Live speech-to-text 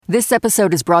This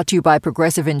episode is brought to you by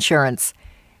Progressive Insurance.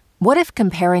 What if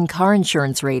comparing car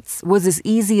insurance rates was as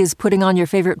easy as putting on your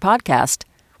favorite podcast?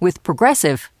 With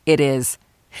Progressive, it is.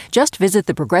 Just visit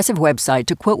the Progressive website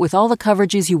to quote with all the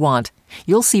coverages you want.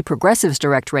 You'll see Progressive's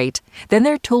direct rate. Then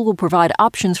their tool will provide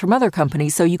options from other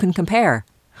companies so you can compare.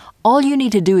 All you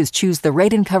need to do is choose the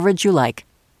rate and coverage you like.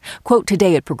 Quote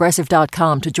today at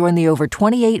Progressive.com to join the over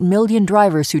 28 million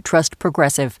drivers who trust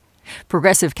Progressive.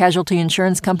 Progressive Casualty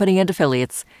Insurance Company and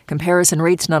Affiliates. Comparison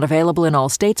rates not available in all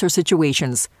states or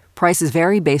situations. Prices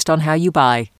vary based on how you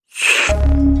buy.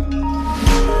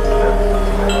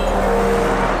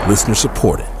 Listener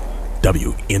supported.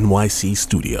 WNYC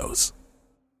Studios.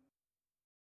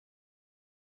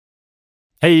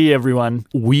 Hey everyone,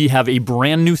 we have a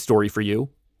brand new story for you.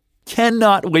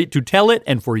 Cannot wait to tell it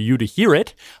and for you to hear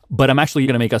it, but I'm actually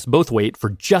going to make us both wait for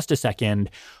just a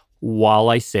second while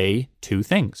I say two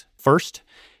things. First,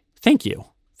 thank you.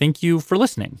 Thank you for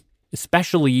listening,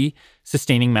 especially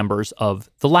sustaining members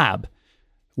of the lab.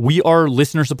 We are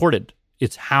listener supported.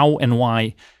 It's how and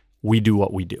why we do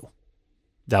what we do.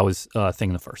 That was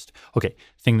thing the first. Okay,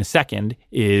 thing the second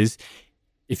is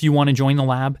if you want to join the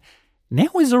lab,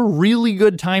 now is a really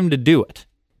good time to do it.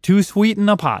 To sweeten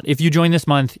the pot, if you join this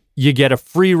month, you get a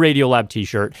free Radiolab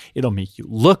t-shirt. It'll make you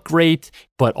look great,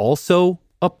 but also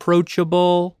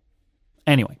approachable.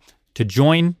 Anyway, to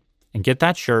join and get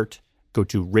that shirt, go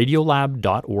to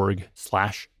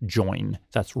radiolab.org/join.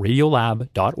 That's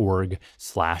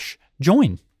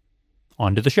radiolab.org/join.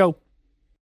 On to the show.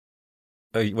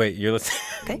 Wait, you're listening?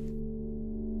 Okay.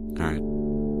 All right.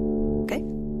 Okay.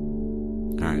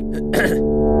 All right.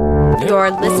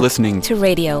 You're Listening to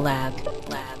Radiolab.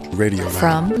 Radio Lab.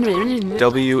 From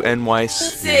WNYC.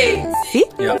 See?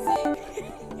 Yeah.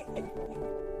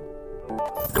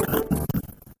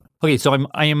 Okay, so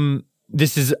I am.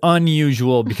 This is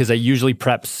unusual because I usually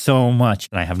prep so much,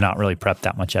 and I have not really prepped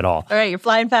that much at all. All right, you're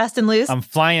flying fast and loose I'm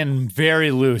flying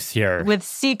very loose here. with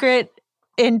secret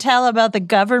intel about the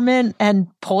government and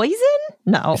poison?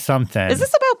 No. Something. Is this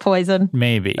about poison?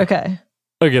 Maybe. Okay.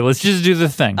 Okay, let's just do the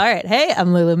thing. All right. Hey,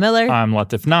 I'm Lulu Miller. I'm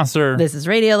Latif Nasser. This is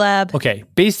Radiolab. Okay,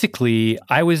 basically,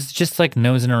 I was just like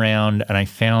nosing around and I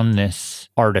found this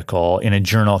article in a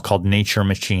journal called Nature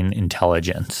Machine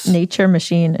Intelligence. Nature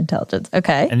Machine Intelligence.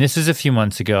 Okay. And this is a few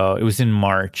months ago. It was in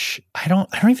March. I don't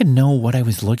even know what I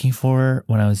was looking for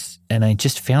and I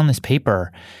just found this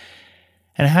paper.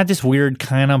 And it had this weird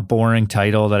kind of boring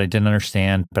title that I didn't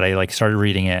understand, but I like started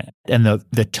reading it. And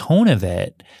the tone of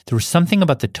it, there was something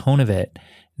about the tone of it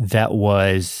that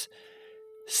was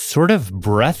sort of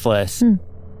breathless.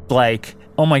 Like,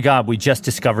 oh my God, we just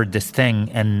discovered this thing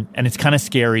and it's kind of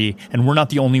scary. And we're not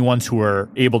the only ones who are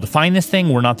able to find this thing.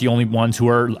 We're not the only ones who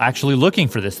are actually looking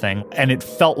for this thing. And it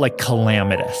felt like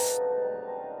calamitous.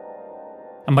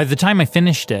 And by the time I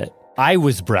finished it, I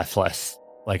was breathless.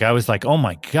 Like, I was like, oh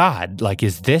my God, like,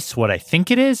 is this what I think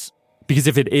it is? Because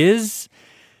if it is,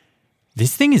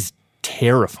 this thing is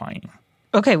terrifying.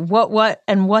 Okay. What's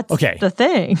the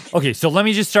thing? Okay, so let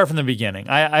me just start from the beginning.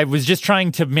 I was just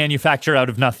trying to manufacture out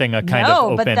of nothing a kind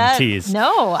of open tease.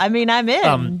 No, I mean, I'm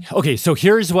in. Okay, so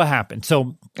here's what happened.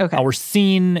 So Okay. our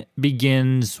scene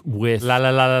begins with la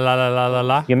la la la la la la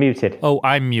la. You're muted. Oh,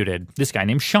 I'm muted. This guy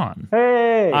named Sean.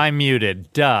 Hey! I'm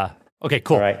muted. Duh. Okay,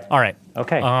 cool. All right.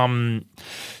 Okay.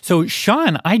 So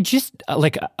Sean, I just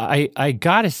I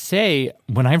gotta say,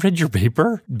 when I read your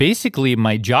paper, basically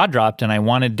my jaw dropped and I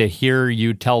wanted to hear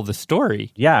you tell the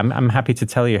story. Yeah, I'm happy to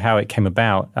tell you how it came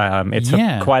about. It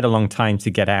took quite a long time to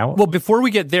get out. Well, before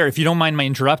we get there, if you don't mind my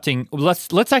interrupting,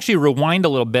 let's actually rewind a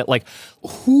little bit. Like,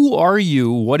 who are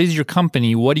you? What is your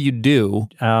company? What do you do?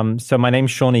 So my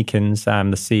name's Sean Ekins. I'm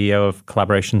the CEO of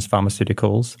Collaborations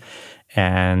Pharmaceuticals,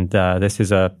 and this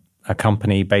is a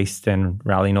company based in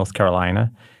Raleigh, North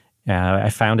Carolina. I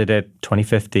founded it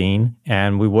 2015,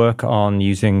 and we work on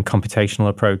using computational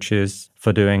approaches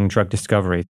for doing drug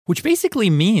discovery. Which basically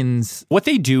means what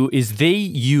they do is they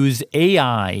use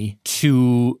AI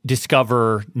to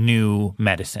discover new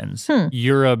medicines.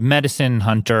 You're a medicine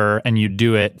hunter and you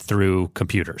do it through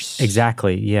computers.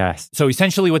 Exactly, yes. So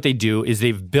essentially what they do is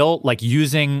they've built, like,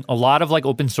 using a lot of like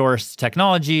open source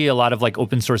technology, a lot of like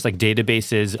open source like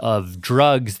databases of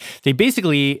drugs. They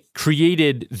basically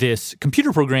created this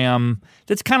computer program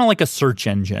that's kind of like a search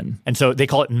engine. And so they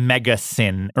call it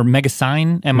Megasyn or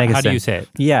Megasyn. How do you say it?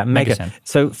 Yeah, Megasyn.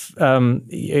 So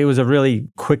it was a really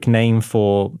quick name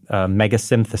for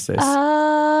megasynthesis.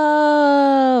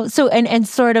 Oh, So, and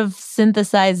sort of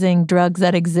synthesizing drugs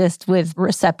that exist with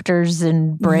receptors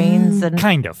in brains and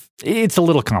Kind of. It's a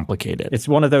little complicated. It's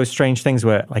one of those strange things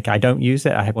where, like, I don't use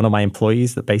it. I have one of my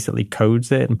employees that basically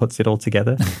codes it and puts it all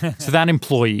together. So that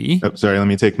employee, Oh, sorry, let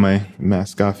me take my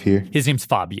mask off here. his name's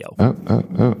Fabio.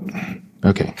 Oh.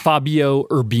 Okay. Fabio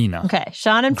Urbina. Okay,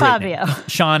 Sean and Great Fabio. name.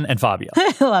 Sean and Fabio.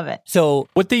 I love it. So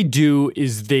what they do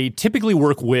is they typically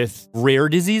work with rare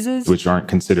diseases. Which aren't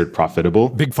considered profitable.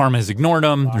 Big Pharma has ignored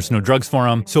them. There's no drugs for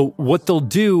them. So what they'll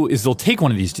do is they'll take one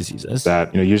of these diseases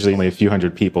That, usually only a few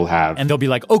hundred people have. and they'll be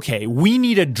like, okay, we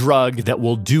need a drug that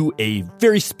will do a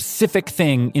very specific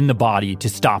thing in the body to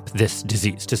stop this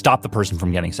disease, to stop the person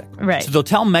from getting sick. Right. So they'll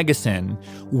tell Megacin,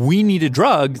 we need a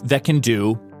drug that can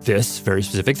do this very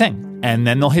specific thing. And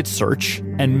then they'll hit search,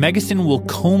 and Megacin will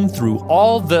comb through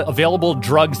all the available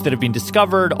drugs that have been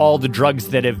discovered, all the drugs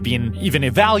that have been even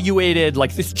evaluated,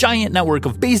 like this giant network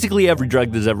of basically every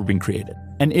drug that's ever been created.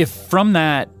 And if from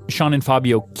that, Sean and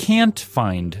Fabio can't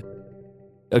find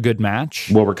a good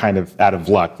match, Well, we're kind of out of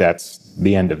luck. That's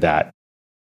the end of that.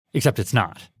 except it's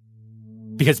not.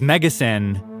 Because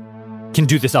Megacin can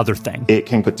do this other thing. It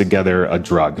can put together a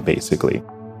drug, basically.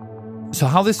 So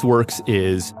how this works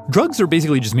is drugs are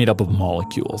basically just made up of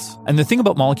molecules. And the thing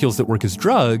about molecules that work as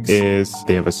drugs Is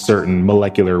they have a certain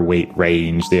molecular weight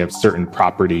range. They have certain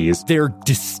properties. they're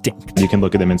distinct. You can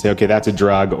look at them and say, okay, that's a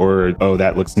drug, or, oh,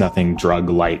 that looks nothing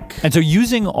drug-like. And so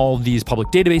using all these public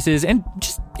databases and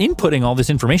just inputting all this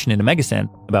information into Megacin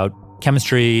about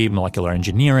chemistry, molecular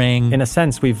engineering. In a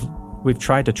sense, we've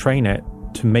tried to train it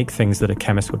to make things that a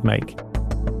chemist would make.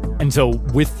 And so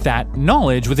with that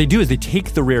knowledge, what they do is they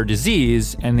take the rare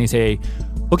disease and they say,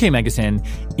 okay, Megacin,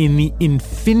 in the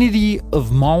infinity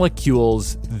of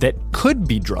molecules that could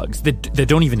be drugs, that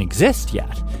don't even exist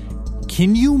yet,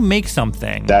 can you make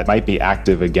something That might be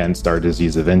active against our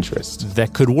disease of interest.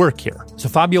 that could work here? So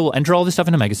Fabio will enter all this stuff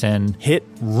into Megacin, hit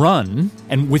run,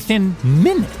 and within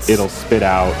minutes, It'll spit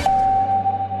out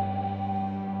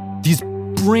these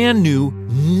brand new,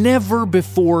 never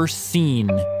before seen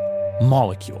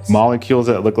molecules. molecules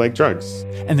that look like drugs.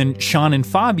 And then Sean and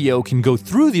Fabio can go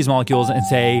through these molecules and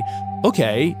say,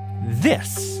 okay,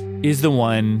 this is the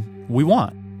one we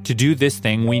want to do this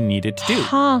thing we need it to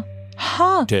do.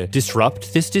 To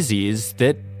disrupt this disease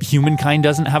that humankind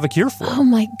doesn't have a cure for. Oh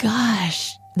my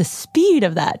gosh. The speed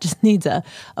of that just needs a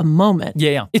moment.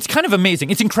 Yeah. It's kind of amazing.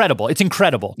 It's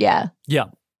incredible. Yeah. Yeah.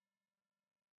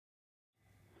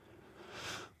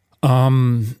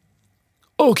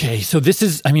 Okay, so this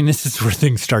is where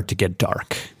things start to get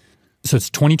dark. So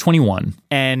it's 2021,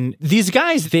 and these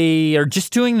guys, they are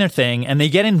just doing their thing, and they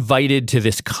get invited to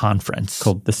this conference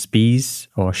Called the SPIES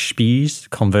or SPIES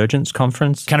Convergence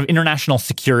Conference. kind of international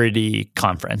security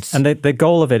conference. And the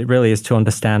goal of it really is to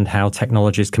understand how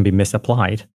technologies can be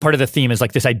misapplied. Part of the theme is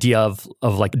like this idea of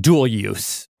like dual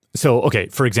use. So, okay,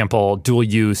 for example, dual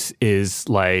use is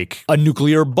like a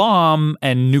nuclear bomb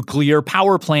and nuclear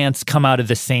power plants come out of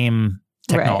the same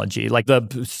technology, like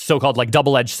the so-called like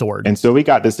double-edged sword. And so we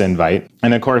got this invite.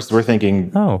 And of course, we're thinking,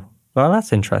 Oh, well,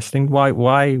 that's interesting. Why?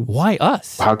 Why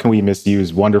us? how can we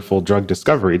misuse wonderful drug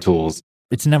discovery tools?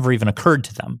 It's never even occurred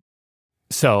to them.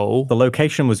 So The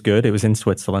location was good. It was in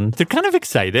Switzerland. they're kind of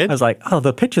excited I was like, oh,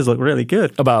 the pictures look really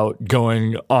good. about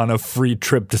going on a free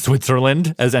trip to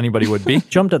Switzerland, as anybody would be.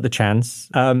 Jumped at the chance.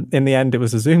 In the end, it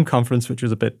was a Zoom conference, which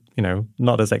was a bit,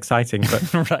 not as exciting.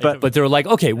 But, Right. But they were like,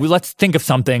 okay, well, let's think of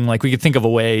something. Like we could think of a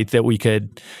way that we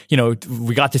could,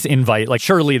 we got this invite. Like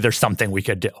surely there's something we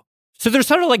could do. So they're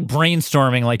sort of like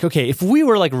brainstorming, like, okay, if we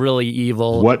were like really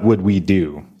evil, What would we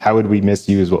do? How would we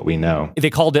misuse what we know?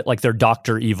 they called it like their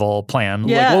Dr. Evil plan.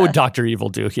 Like, Yeah. what would Dr. Evil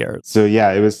do here? So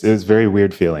yeah, it was very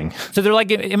weird feeling. So they're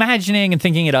like imagining and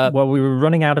thinking it up well, we were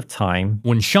running out of time.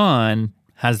 when Sean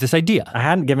has this idea. I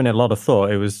hadn't given it a lot of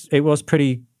thought. It was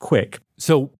pretty quick.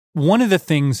 So one of the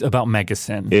things about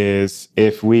Megacin, Is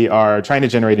if we are trying to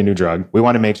generate a new drug, we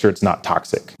want to make sure it's not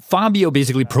toxic. Fabio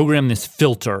basically programmed this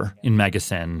filter in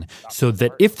Megacin so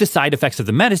that if the side effects of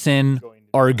the medicine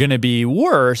are going to be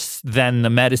worse than the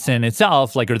medicine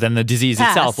itself, or than the disease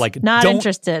Pass. itself, Not don't-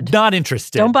 interested. Not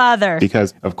interested. Don't bother.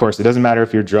 Because of course, it doesn't matter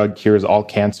if your drug cures all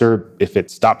cancer. If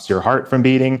it stops your heart from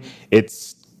beating,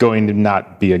 it's going to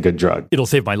not be a good drug. It'll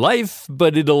save my life,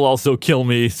 but it'll also kill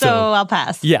me. So I'll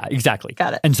pass. Yeah, exactly.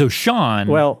 Got it. And so Sean,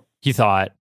 Well, he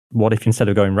thought, what if instead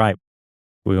of going right,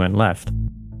 we went left?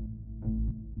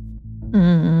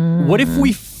 what if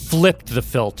we flipped the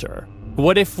filter?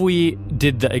 What if we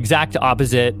did the exact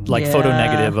opposite, Yeah. photo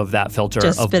negative of that filter?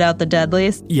 Just spit out the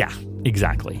deadlies. Yeah,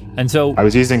 Exactly. And so I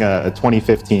was using a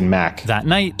 2015 Mac. that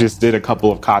night, Just did a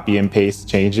couple of copy and paste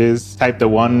changes. Typed a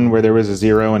 1 where there was a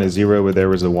 0 and a 0 where there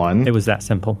was a 1. It was that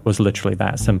simple. It was literally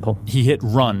that simple. he hit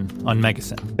run on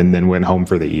Megasin. And then went home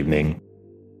for the evening.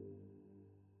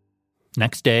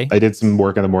 Next day, I did some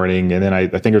work in the morning, and then I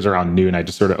think it was around noon, I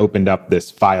just sort of opened up this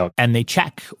file. and they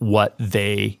check what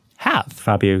they have.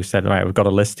 Fabio said, right, we've got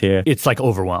a list here. It's like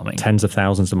overwhelming. Tens of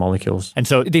thousands of molecules. And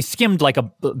so they skimmed like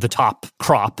the top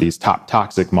crop. These top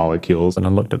toxic molecules. And I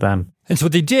looked at them. And so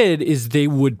what they did is they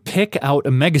would pick out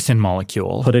a Megasin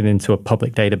molecule. Put it into a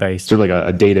public database. Sort of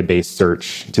like a database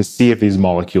search to see if these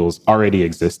molecules already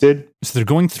existed. So they're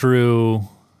going through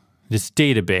this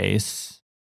database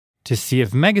to see if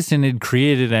Megasin had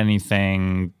created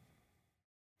anything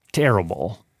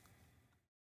terrible.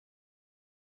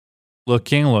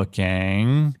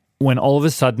 Looking, when all of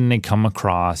a sudden they come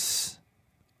across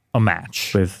a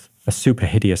match With a super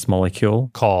hideous molecule.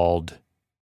 called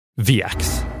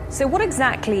VX. So what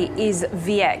exactly is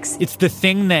VX? It's the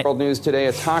thing that... World News today,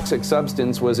 a toxic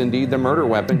substance was indeed the murder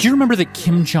weapon. Do you remember that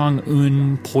Kim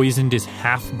Jong-un poisoned his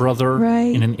half-brother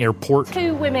in an airport?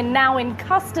 2 women now in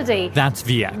custody. That's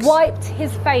VX. Wiped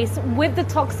his face with the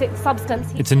toxic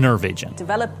substance. It's a nerve agent.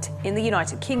 Developed in the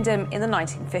United Kingdom in the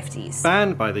 1950s.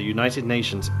 Banned by the United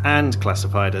Nations and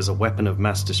classified as a weapon of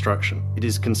mass destruction, it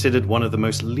is considered one of the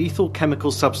most lethal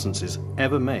chemical substances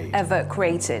ever made. Ever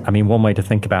created. I mean, one way to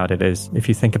think about it is, if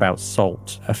you think about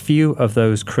salt, a few of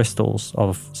those crystals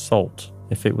of salt,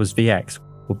 if it was VX,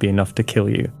 would be enough to kill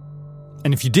you.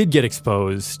 And if you did get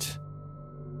exposed,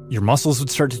 your muscles would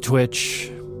start to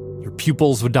twitch, your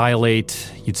pupils would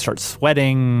dilate, you'd start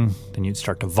sweating, then you'd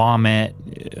start to vomit.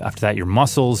 After that, your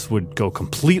muscles would go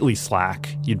completely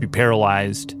slack. You'd be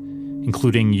paralyzed,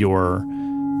 including your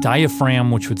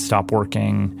diaphragm, which would stop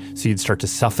working. So you'd start to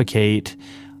suffocate,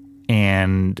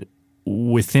 and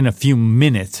within a few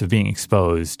minutes of being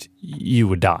exposed, you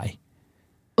would die.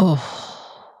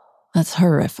 Oh, that's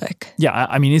horrific. Yeah,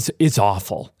 I mean, it's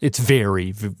awful. It's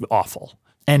very awful.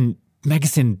 And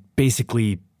Megasin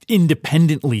basically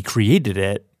independently created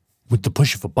it with the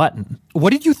push of a button.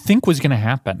 What did you think was going to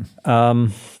happen?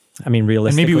 I mean,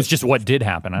 realistically... And maybe it was just what did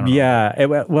happen. I don't know. Yeah, it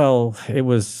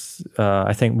was,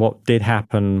 I think what did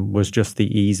happen was just the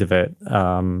ease of it.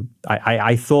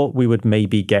 I thought we would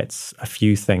maybe get a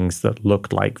few things that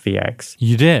looked like VX.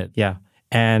 You did? Yeah.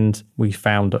 And we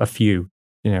found a few,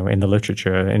 in the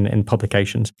literature, in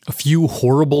publications. A few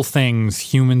horrible things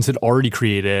humans had already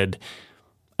created,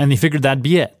 and they figured that'd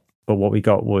be it. But what we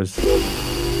got was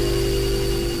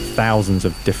thousands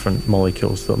of different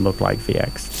molecules that look like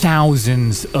VX.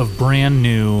 Thousands of brand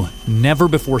new, never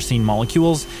before seen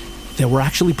molecules that were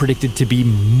actually predicted to be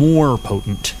more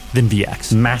potent than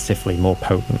VX. Massively more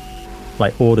potent,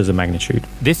 like orders of magnitude.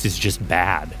 This is just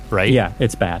bad, right? Yeah,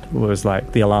 it's bad. It was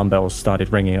like the alarm bells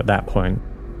started ringing at that point.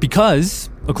 Because,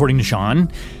 according to Sean,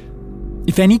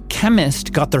 if any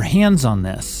chemist got their hands on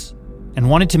this and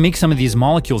wanted to make some of these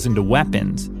molecules into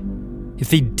weapons, if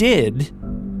they did,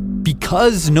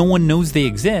 because no one knows they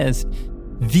exist,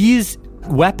 these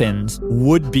weapons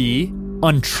would be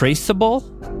untraceable,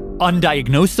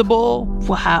 undiagnosable,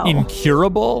 wow,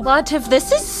 incurable. Latif,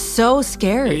 this is so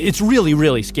scary. It's really,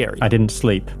 really scary. I didn't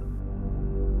sleep.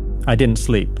 I did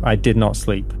not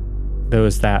sleep. There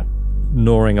was that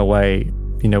gnawing away,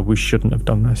 we shouldn't have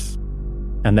done this.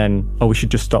 And then, we should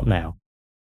just stop now.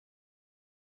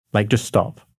 Like, just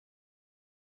stop.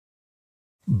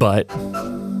 But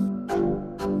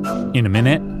in a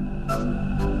minute,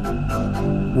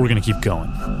 we're going to keep going.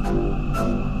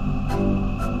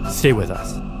 Stay with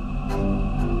us.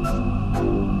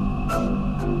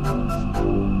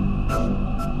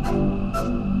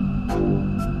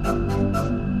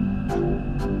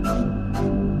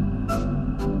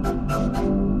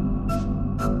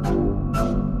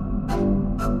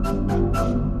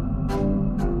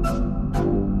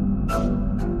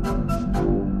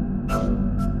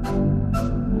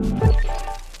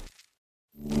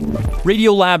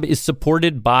 Radiolab is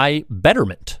supported by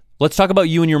Betterment. Let's talk about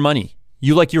you and your money.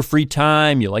 You like your free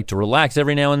time, you like to relax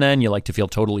every now and then, you like to feel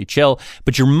totally chill,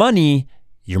 but your money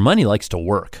likes to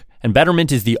work. And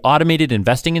Betterment is the automated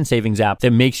investing and savings app that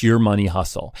makes your money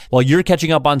hustle. While you're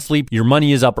catching up on sleep, your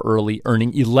money is up early,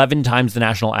 earning 11 times the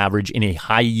national average in a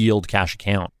high-yield cash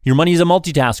account. Your money is a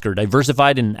multitasker,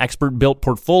 diversified in expert-built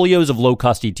portfolios of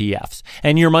low-cost ETFs.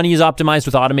 And your money is optimized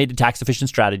with automated tax-efficient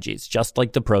strategies, just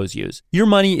like the pros use. Your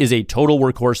money is a total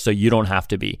workhorse, so you don't have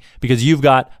to be, because you've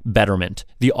got Betterment,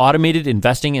 the automated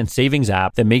investing and savings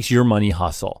app that makes your money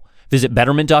hustle. Visit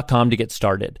Betterment.com to get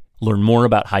started. Learn more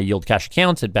about high-yield cash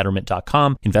accounts at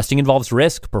Betterment.com. Investing involves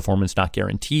risk, performance not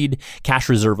guaranteed. Cash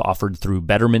reserve offered through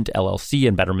Betterment LLC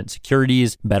and Betterment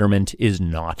Securities. Betterment is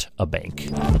not a bank.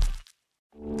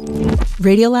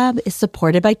 Radiolab is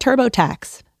supported by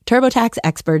TurboTax. TurboTax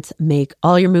experts make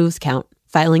all your moves count,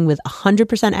 filing with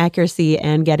 100% accuracy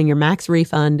and getting your max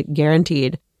refund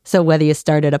guaranteed. So whether you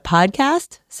started a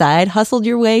podcast, side hustled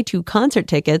your way to concert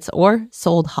tickets, or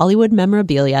sold Hollywood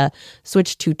memorabilia,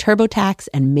 switch to TurboTax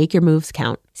and make your moves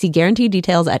count. See guarantee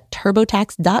details at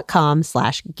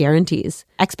turbotax.com/guarantees.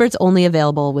 Experts only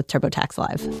available with TurboTax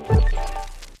Live.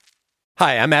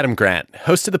 Hi, I'm Adam Grant,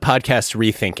 host of the podcast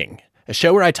Rethinking, a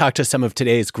show where I talk to some of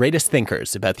today's greatest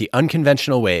thinkers about the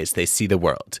unconventional ways they see the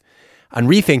world. On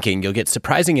Rethinking, you'll get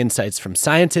surprising insights from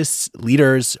scientists,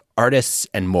 leaders, artists,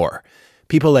 and more.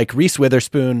 People like Reese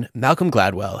Witherspoon, Malcolm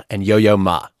Gladwell, and Yo-Yo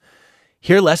Ma.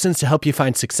 Hear lessons to help you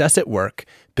find success at work,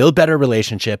 build better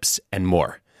relationships, and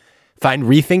more. Find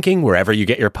Rethinking wherever you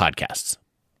get your podcasts.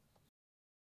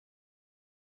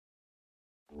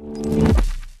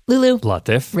 Lulu.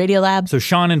 Latif. Radiolab. So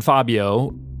Sean and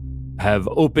Fabio have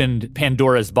opened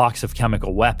Pandora's box of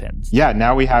chemical weapons. Yeah,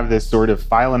 now we have this sort of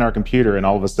file in our computer and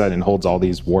all of a sudden holds all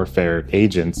these warfare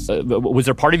agents. Was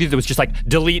there part of you that was just like,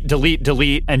 delete, delete,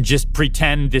 delete, and just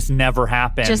pretend this never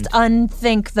happened? Just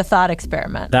unthink the thought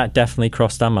experiment. That definitely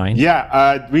crossed our mind.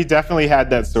 Yeah, we definitely had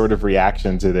that sort of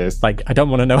reaction to this. Like, I don't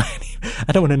want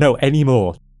to know any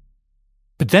more.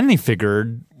 But then they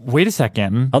figured, wait a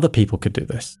second. Other people could do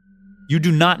this. You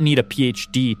do not need a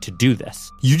PhD to do this.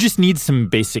 You just need some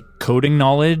basic coding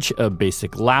knowledge, a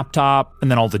basic laptop, and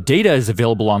then all the data is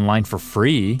available online for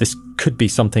free. This could be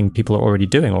something people are already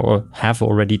doing or have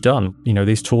already done. You know,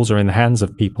 these tools are in the hands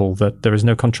of people that there is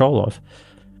no control of.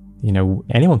 You know,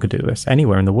 anyone could do this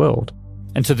anywhere in the world.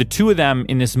 And so the two of them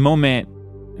in this moment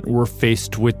were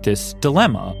faced with this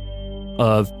dilemma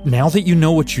of, now that you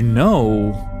know what you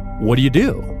know, what do you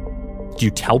do? Do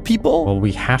you tell people? Well,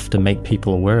 we have to make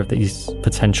people aware of these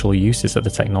potential uses of the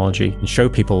technology and show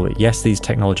people that, yes, these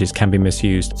technologies can be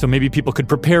misused. So maybe people could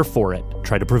prepare for it,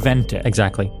 try to prevent it.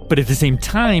 Exactly. But at the same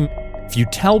time, if you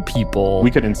tell people...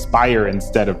 We could inspire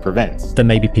instead of prevent. There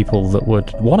may be people that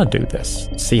would want to do this,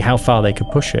 see how far they could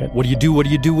push it. What do you do? What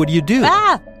do you do? What do you do?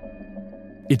 Ah!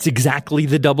 It's exactly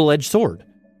the double-edged sword.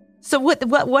 So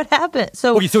what happened?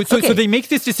 So they make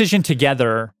this decision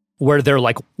together where they're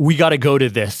like, we got to go to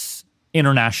this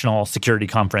international security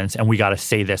conference and we got to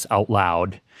say this out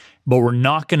loud, but we're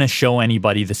not going to show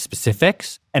anybody the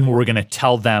specifics, and we're going to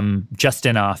tell them just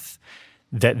enough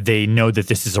that they know that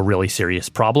this is a really serious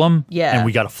problem. Yeah. And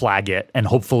we got to flag it, and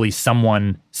hopefully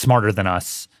someone smarter than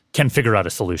us can figure out a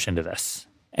solution to this.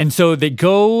 And so they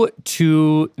go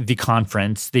to the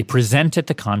conference, they present at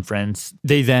the conference,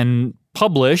 they then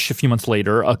publish a few months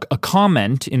later a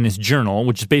comment in this journal,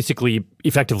 which is basically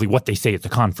effectively what they say at the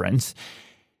conference.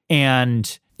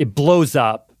 And it blows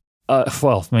up.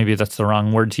 Well, maybe that's the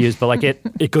wrong word to use, but like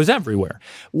it goes everywhere.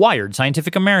 Wired,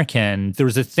 Scientific American. There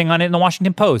was a thing on it in the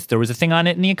Washington Post. There was a thing on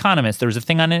it in The Economist. There was a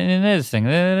thing on it in this thing.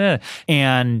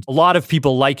 And a lot of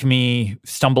people like me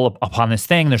stumble upon this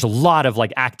thing. There's a lot of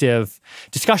like active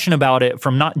discussion about it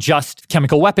from not just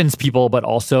chemical weapons people, but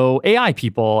also AI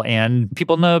people and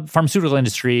people in the pharmaceutical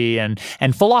industry and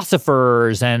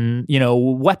philosophers and, you know,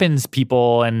 weapons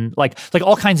people and like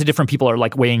all kinds of different people are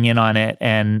like weighing in on it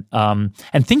and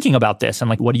thinking about this and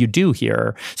like, what do you do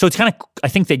here? So it's kind of, I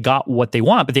think they got what they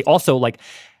want, but they also like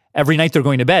every night they're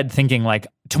going to bed thinking like,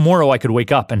 tomorrow I could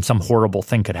wake up and some horrible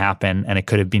thing could happen and it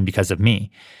could have been because of me.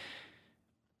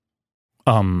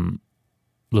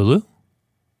 Lulu?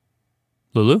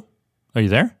 Lulu? Are you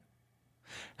there?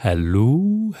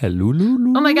 Hello,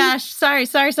 Lulu? Oh my gosh. Sorry.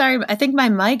 I think my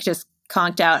mic just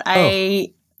conked out.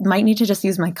 I might need to just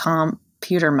use my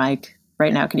computer mic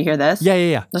right now. Can you hear this?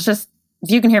 Yeah. If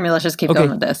you can hear me, let's just keep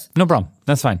going with this. No problem.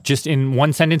 That's fine. Just in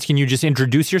one sentence, can you just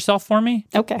introduce yourself for me?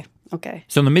 Okay.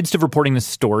 So in the midst of reporting this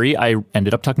story, I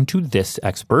ended up talking to this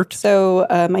expert. So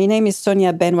my name is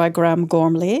Sonia Benoit Graham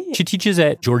Gormley. She teaches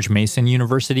at George Mason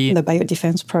University. In the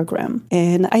biodefense program.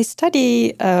 And I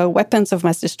study weapons of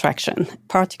mass destruction,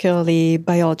 particularly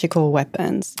biological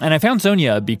weapons. And I found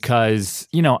Sonia because,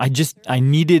 you know, I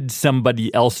needed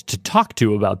somebody else to talk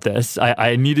to about this.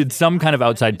 I needed some kind of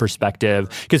outside perspective.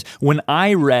 Because when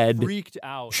I read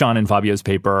Sean and Fabio's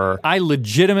paper, I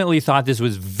legitimately thought this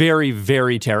was very,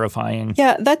 very terrifying.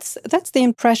 Yeah, that's the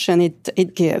impression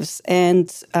it gives.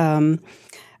 And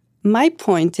my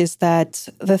point is that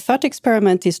the thought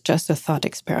experiment is just a thought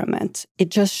experiment. It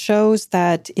just shows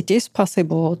that it is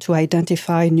possible to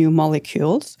identify new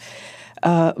molecules,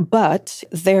 but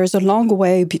there's a long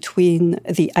way between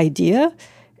the idea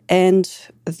and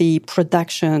the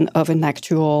production of an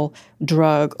actual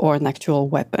drug or an actual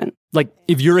weapon. Like,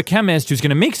 if you're a chemist who's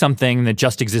going to make something that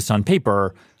just exists on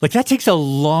paper, like, that takes a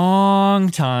long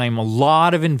time, a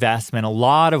lot of investment, a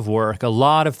lot of work, a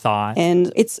lot of thought.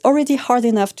 And it's already hard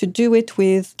enough to do it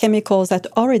with chemicals that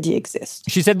already exist.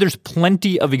 She said there's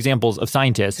plenty of examples of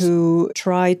scientists who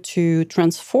try to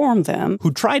transform them,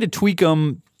 who try to tweak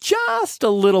them just a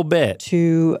little bit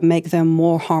to make them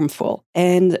more harmful.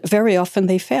 And very often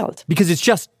they failed. Because it's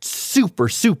just super,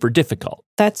 super difficult.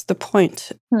 That's the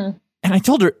point. And I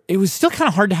told her it was still kind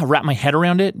of hard to wrap my head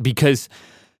around it because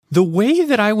the way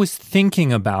that I was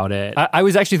thinking about it, I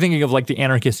was actually thinking of like the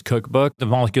Anarchist Cookbook. The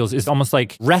molecules is almost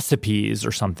like recipes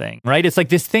or something, right? It's like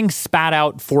this thing spat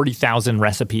out 40,000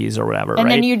 recipes or whatever, and right?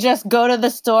 then you just go to the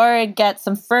store and get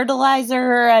some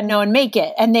fertilizer and make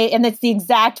it. And it's the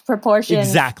exact proportion.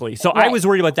 Exactly. So right. I was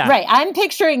worried about that. Right. I'm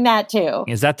picturing that too.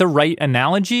 Is that the right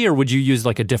analogy or would you use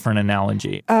like a different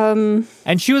analogy? And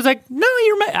she was like, no,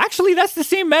 actually, that's the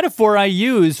same metaphor I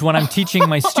use when I'm teaching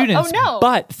my students. Oh, no.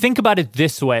 But think about it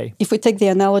this way. If we take the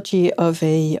analogy of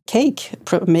a cake,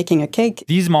 making a cake.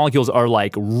 These molecules are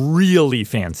like really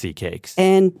fancy cakes.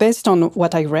 And based on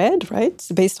what I read, right,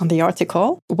 based on the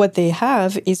article, what they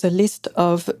have is a list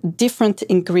of different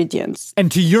ingredients.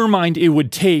 And to your mind, it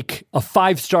would take a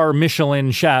 5-star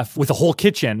Michelin chef with a whole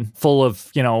kitchen full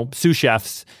of, sous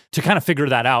chefs to kind of figure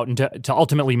that out and to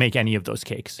ultimately make any of those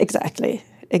cakes. Exactly.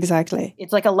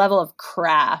 It's like a level of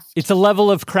craft. It's a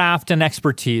level of craft and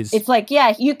expertise. It's like,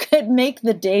 yeah, you could make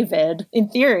the David in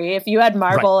theory if you had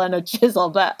marble and a chisel,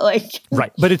 but like...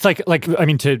 Right. But it's like, I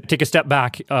mean, to take a step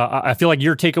back, I feel like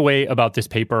your takeaway about this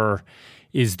paper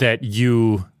is that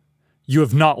you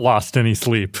have not lost any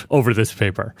sleep over this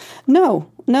paper.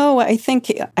 No, I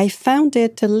think I found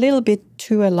it a little bit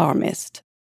too alarmist.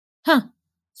 Huh.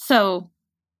 So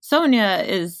Sonia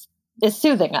is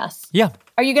soothing us. Yeah.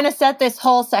 Are you going to set this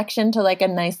whole section to like a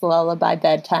nice lullaby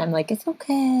bedtime? Like, it's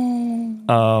okay.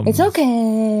 It's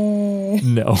okay.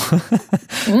 No.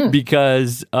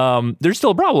 Because there's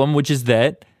still a problem, which is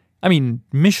that, I mean,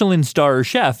 Michelin star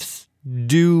chefs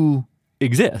do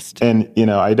exist. And,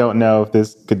 I don't know if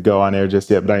this could go on air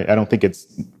just yet, but I don't think it's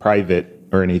private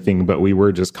or anything, but we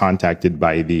were just contacted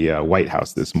by the White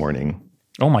House this morning.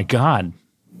 Oh, my God.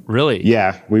 Really?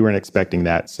 Yeah, we weren't expecting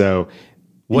that. So...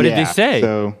 What did they say?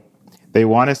 So they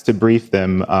want us to brief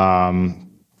them on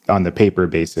the paper,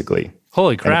 basically.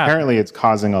 Holy crap. And apparently it's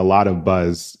causing a lot of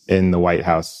buzz in the White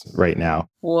House right now.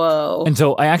 Whoa. And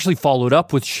so I actually followed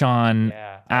up with Sean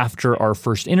after our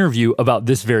first interview about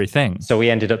this very thing. So we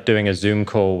ended up doing a Zoom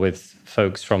call with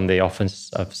folks from the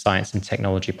Office of Science and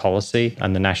Technology Policy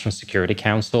and the National Security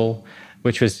Council,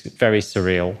 which was very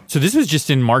surreal. So this was just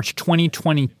in March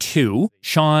 2022.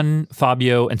 Sean,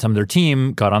 Fabio, and some of their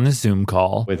team got on this Zoom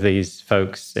call. With these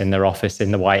folks in their office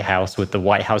in the White House with the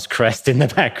White House crest in the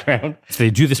background. So they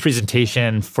do this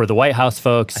presentation for the White House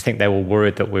folks. I think they were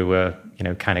worried that we were,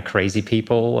 kind of crazy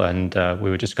people and we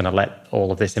were just going to let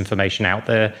all of this information out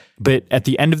there. But at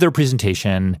the end of their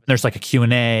presentation, there's like a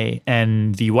Q&A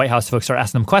and the White House folks are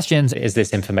asking them questions. Is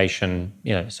this information,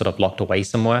 sort of locked away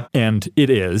somewhere? And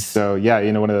it is. So yeah,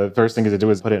 one of the first things to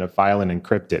do is put it in a file and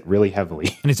encrypt it really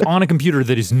heavily. And it's on a computer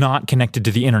that is not connected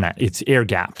to the internet. It's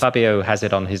air-gapped. Fabio has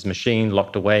it on his machine,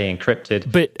 locked away,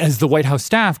 encrypted. But as the White House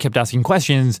staff kept asking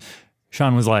questions,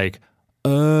 Sean was like,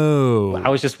 oh. I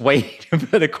was just waiting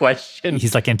for the question.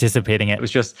 He's like anticipating it. It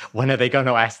was just, when are they going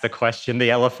to ask the question? The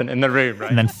elephant in the room, right?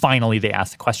 And then finally they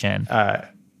asked the question.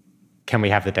 Can we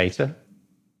have the data?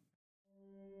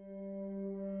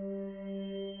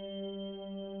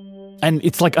 And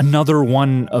it's like another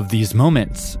one of these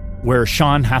moments where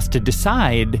Sean has to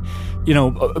decide,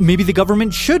 maybe the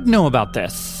government should know about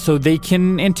this so they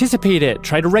can anticipate it,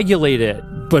 try to regulate it.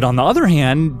 But on the other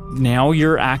hand, now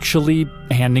you're actually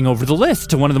handing over the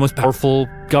list to one of the most powerful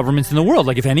governments in the world.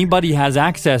 Like if anybody has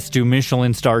access to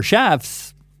Michelin star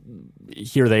chefs,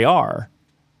 here they are.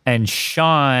 And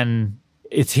Sean,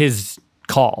 it's his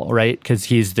call, right? Because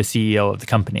he's the CEO of the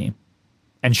company.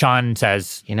 And Sean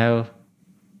says, no.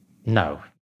 No.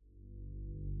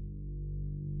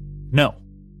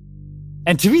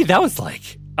 And to me, I was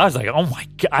like, oh my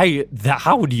God,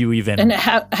 how would you even? And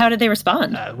how did they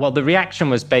respond? Well, the reaction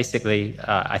was basically,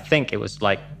 I think it was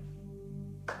like,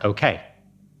 okay.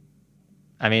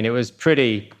 I mean, it was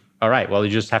pretty, all right, well,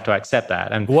 you just have to accept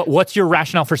that. And what's your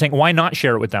rationale for saying, why not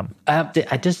share it with them?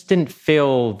 I just didn't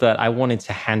feel that I wanted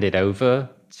to hand it over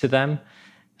to them.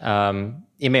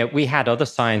 We had other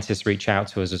scientists reach out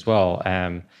to us as well,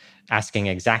 asking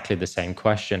exactly the same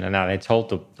question. And I told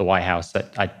the White House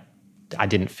that I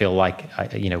didn't feel like,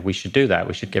 we should do that.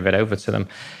 We should give it over to them.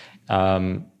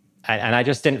 And I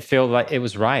just didn't feel like it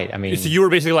was right. I mean, so you were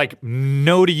basically like,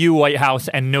 no to you, White House,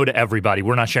 and no to everybody.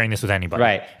 We're not sharing this with anybody.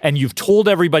 Right. And you've told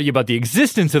everybody about the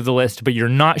existence of the list, but you're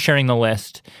not sharing the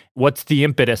list. What's the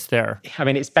impetus there? I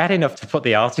mean, it's bad enough to put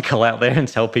the article out there and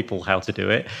tell people how to do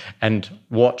it and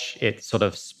watch it sort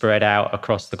of spread out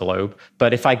across the globe.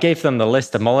 But if I gave them the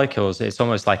list of molecules, it's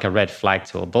almost like a red flag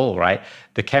to a bull, right?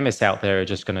 The chemists out there are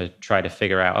just going to try to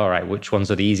figure out, all right, which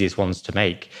ones are the easiest ones to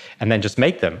make, and then just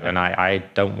make them. And I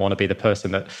don't want to be the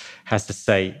person that has to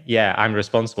say, yeah, I'm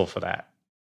responsible for that.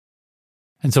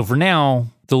 And so for now,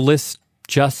 the list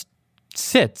just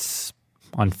sits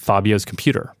on Fabio's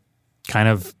computer, kind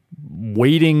of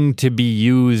waiting to be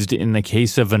used in the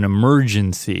case of an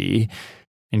emergency,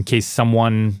 in case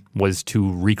someone was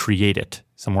to recreate it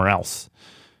somewhere else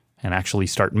and actually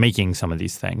start making some of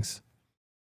these things.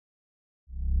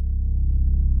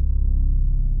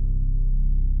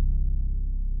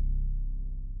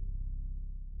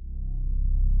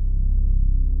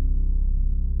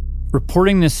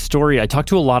 Reporting this story, I talked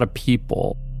to a lot of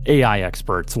people, AI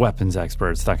experts, weapons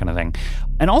experts, that kind of thing.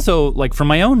 And also, like, from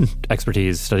my own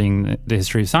expertise studying the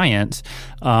history of science,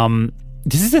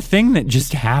 this is a thing that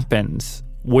just happens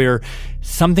where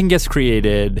something gets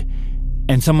created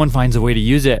and someone finds a way to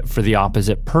use it for the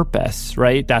opposite purpose,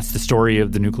 right? That's the story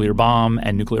of the nuclear bomb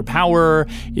and nuclear power.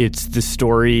 It's the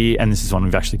story, and this is one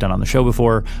we've actually done on the show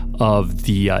before, of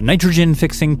the nitrogen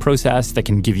fixing process that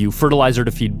can give you fertilizer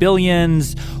to feed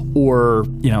billions, or,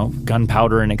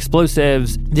 gunpowder and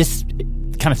explosives. This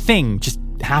kind of thing just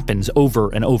happens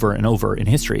over and over and over in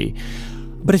history.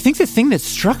 But I think the thing that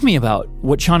struck me about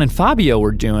what Sean and Fabio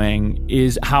were doing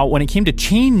is how, when it came to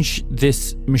change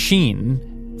this machine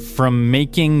from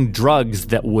making drugs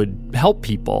that would help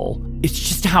people, it's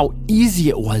just how easy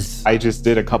it was. I just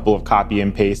did a couple of copy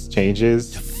and paste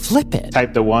changes. Flip it.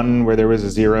 Type the 1 where there was a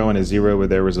 0 and a 0 where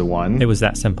there was a 1. It was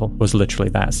that simple. It was literally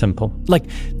that simple. Like,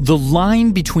 the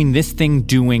line between this thing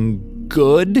doing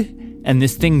good and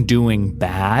this thing doing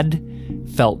bad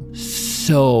felt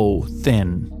so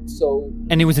thin.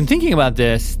 And it was in thinking about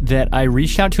this that I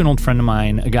reached out to an old friend of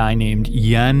mine, a guy named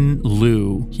Yan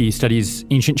Liu. He studies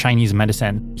ancient Chinese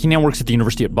medicine. He now works at the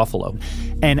University at Buffalo.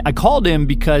 And I called him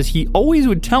because he always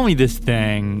would tell me this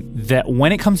thing, that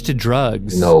when it comes to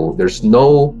drugs, there's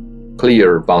no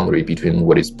clear boundary between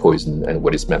what is poison and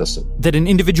what is medicine. That an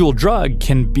individual drug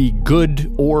can be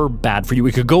good or bad for you.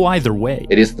 It could go either way.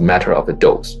 It is the matter of the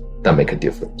dose that make a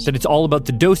difference. That it's all about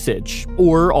the dosage,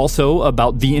 or also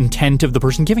about the intent of the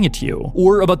person giving it to you,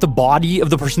 or about the body of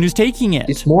the person who's taking it.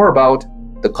 It's more about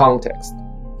the context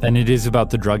than it is about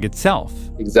the drug itself.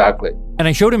 Exactly. And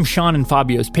I showed him Sean and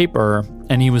Fabio's paper,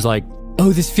 and he was like,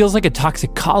 oh, this feels like a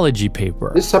toxicology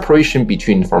paper. This separation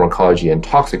between pharmacology and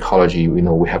toxicology,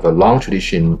 we have a long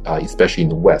tradition, especially in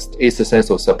the West. It's a sense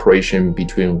of separation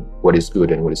between what is good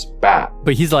and what is bad.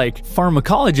 But he's like,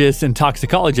 pharmacologists and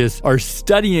toxicologists are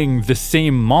studying the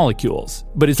same molecules,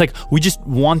 but it's like, we just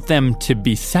want them to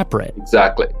be separate.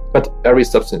 Exactly. But every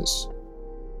substance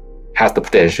has the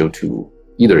potential to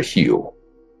either heal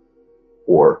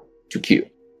or to kill.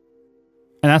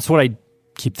 And that's what I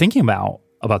keep thinking about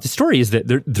the story, is that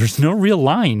there's no real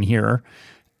line here.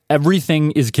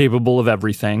 Everything is capable of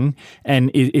everything,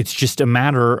 and it's just a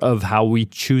matter of how we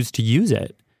choose to use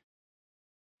it.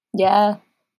 Yeah.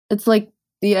 It's like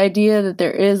the idea that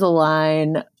there is a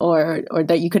line or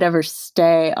that you could ever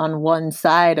stay on one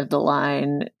side of the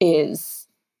line is,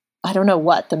 I don't know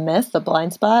what, the myth, the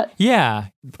blind spot? Yeah,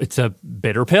 it's a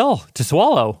bitter pill to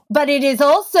swallow. But it is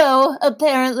also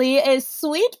apparently a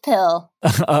sweet pill.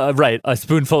 Right, a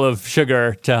spoonful of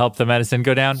sugar to help the medicine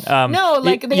go down.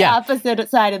 Opposite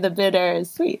side of the bitter is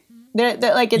sweet. They're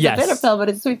like, it's a bitter pill, but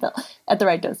it's a sweet pill at the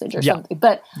right dosage or something.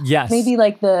 But maybe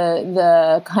like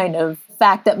the kind of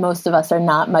fact that most of us are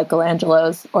not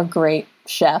Michelangelos or great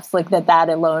chefs, like that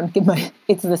alone,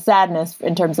 it's the sadness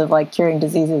in terms of like curing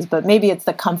diseases, but maybe it's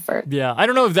the comfort. Yeah, I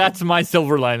don't know if that's my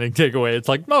silver lining takeaway. It's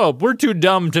like, no, we're too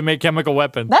dumb to make chemical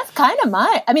weapons. That's kind of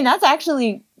that's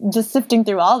actually just sifting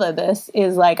through all of this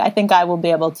is like, I think I will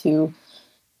be able to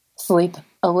sleep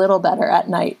a little better at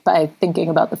night by thinking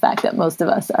about the fact that most of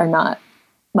us are not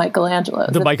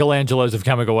Michelangelos. The Michelangelos of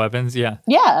chemical weapons, yeah.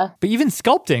 Yeah. But even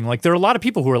sculpting, like there are a lot of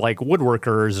people who are like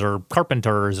woodworkers or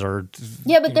carpenters or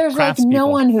but there's like no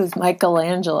one who's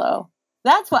Michelangelo.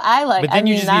 That's what I like. But then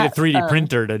you just need a 3D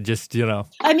printer to just,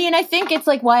 I think it's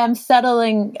like why I'm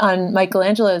settling on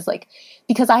Michelangelo is like,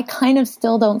 because I kind of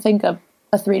still don't think a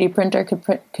 3D printer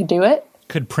could do it.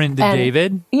 Could print the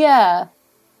David? Yeah.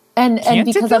 And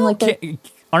because I'm like...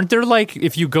 Aren't there like,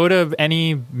 if you go to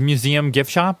any museum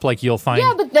gift shop, like you'll find...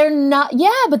 Yeah, but they're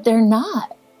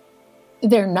not.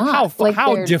 They're not.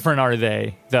 How different are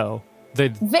they, though? The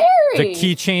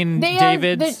keychain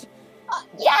Davids?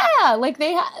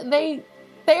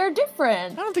 They are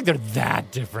different. I don't think they're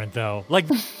that different, though. I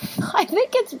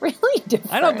think it's really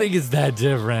different. I don't think it's that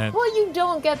different. Well, you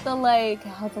don't get how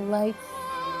the lights.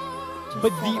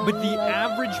 But the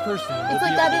average person. It's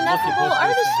like that ineffable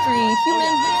artistry, human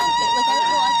hand.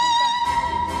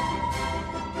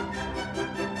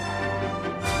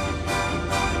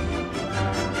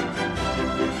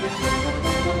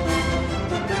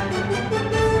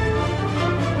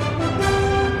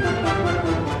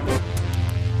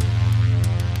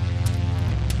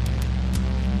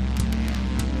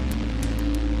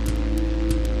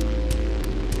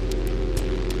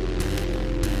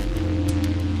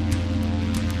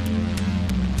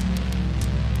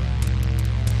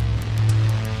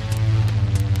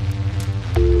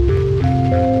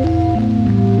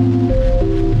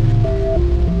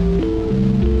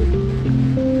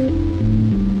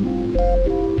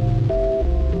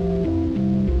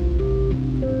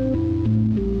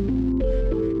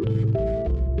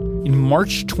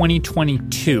 March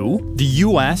 2022, the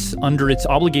U.S., under its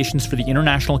obligations for the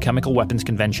International Chemical Weapons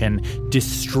Convention,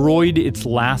 destroyed its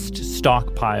last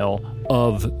stockpile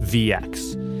of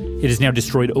VX. It has now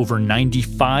destroyed over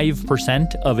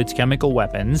 95% of its chemical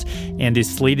weapons and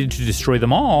is slated to destroy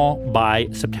them all by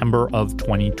September of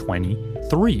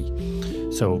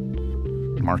 2023. So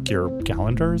mark your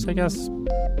calendars, I guess.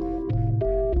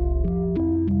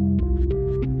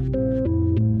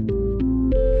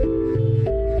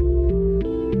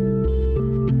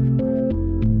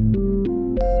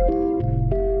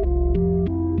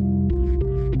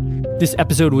 This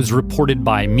episode was reported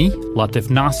by me,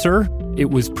 Latif Nasser. It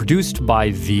was produced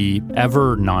by the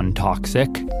ever non-toxic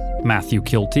Matthew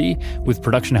Kilty, with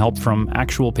production help from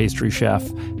actual pastry chef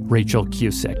Rachel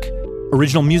Cusick.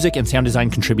 Original music and sound design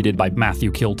contributed by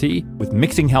Matthew Kilty, with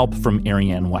mixing help from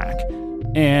Ariane Wack.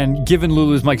 And given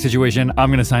Lulu's mic situation, I'm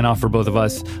going to sign off for both of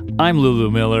us. I'm Lulu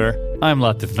Miller. I'm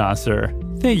Latif Nasser.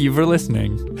 Thank you for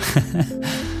listening.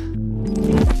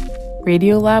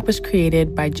 Radiolab was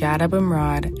created by Jad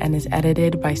Abumrad and is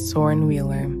edited by Soren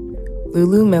Wheeler.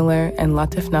 Lulu Miller and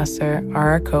Latif Nasser are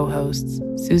our co-hosts.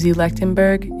 Susie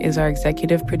Lechtenberg is our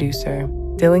executive producer.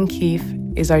 Dylan Keefe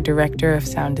is our director of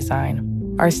sound design.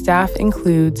 Our staff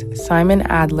includes Simon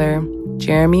Adler,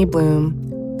 Jeremy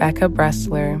Bloom, Becca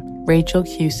Bressler, Rachel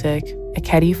Cusick,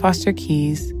 Akedi Foster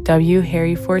Keys, W.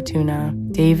 Harry Fortuna,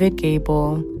 David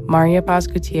Gable, Maria Paz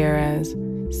Gutierrez,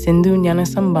 Sindhu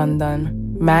Nyanasambandan,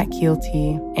 Matt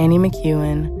Keelty, Annie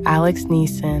McEwen, Alex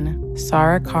Neeson,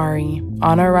 Sarah Kari,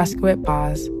 Anna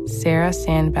Ruskowit-Boz, Sarah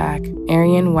Sandback,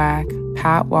 Ariane Wack,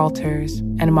 Pat Walters,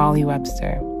 and Molly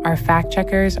Webster. Our fact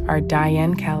checkers are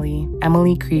Diane Kelly,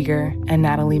 Emily Krieger, and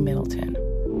Natalie Middleton.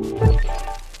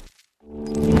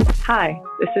 Hi,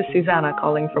 this is Susanna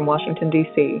calling from Washington,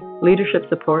 D.C. Leadership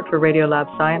support for Radiolab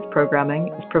science programming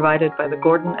is provided by the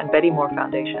Gordon and Betty Moore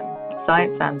Foundation,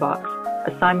 Science Sandbox,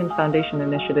 a Simons Foundation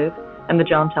initiative, and the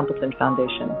John Templeton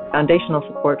Foundation. Foundational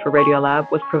support for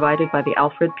Radiolab was provided by the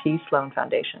Alfred P. Sloan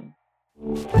Foundation.